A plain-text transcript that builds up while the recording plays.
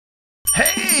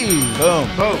Hey! Boom.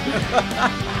 Boom.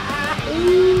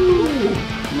 Ooh,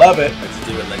 love it. Let's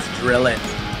do it. Let's drill it.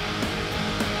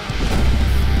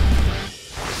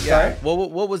 Yeah. Sorry?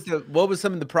 What was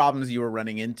some of the problems you were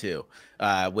running into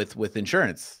with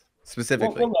insurance Well,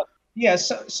 specifically? look, yeah,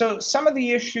 so some of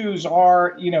the issues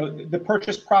are, the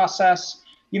purchase process.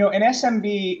 An SMB,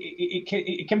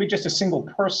 it can be just a single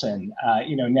person,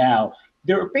 now.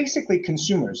 They're basically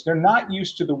consumers. They're not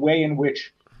used to the way in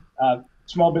which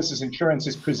small business insurance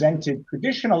is presented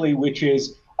traditionally, which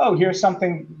is, oh, here's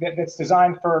something that's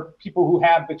designed for people who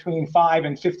have between 5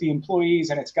 and 50 employees,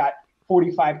 and it's got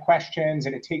 45 questions,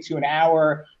 and it takes you an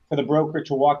hour for the broker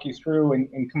to walk you through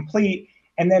and complete.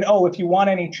 And then, oh, if you want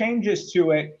any changes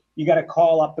to it, you got to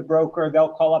call up the broker. They'll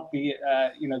call up the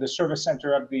service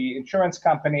center of the insurance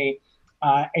company,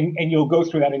 and you'll go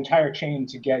through that entire chain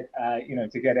to get,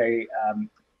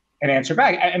 an answer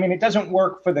back. I mean, it doesn't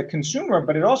work for the consumer,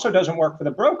 but it also doesn't work for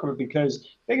the broker because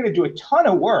they're going to do a ton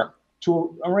of work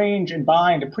to arrange and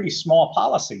bind a pretty small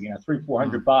policy,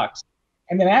 300-400 bucks.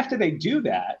 And then after they do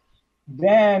that,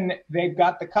 then they've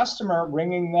got the customer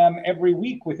ringing them every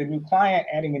week with a new client,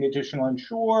 adding an additional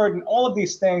insured, and all of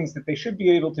these things that they should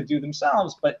be able to do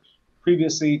themselves, but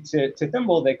previously to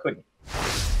Thimble, they couldn't.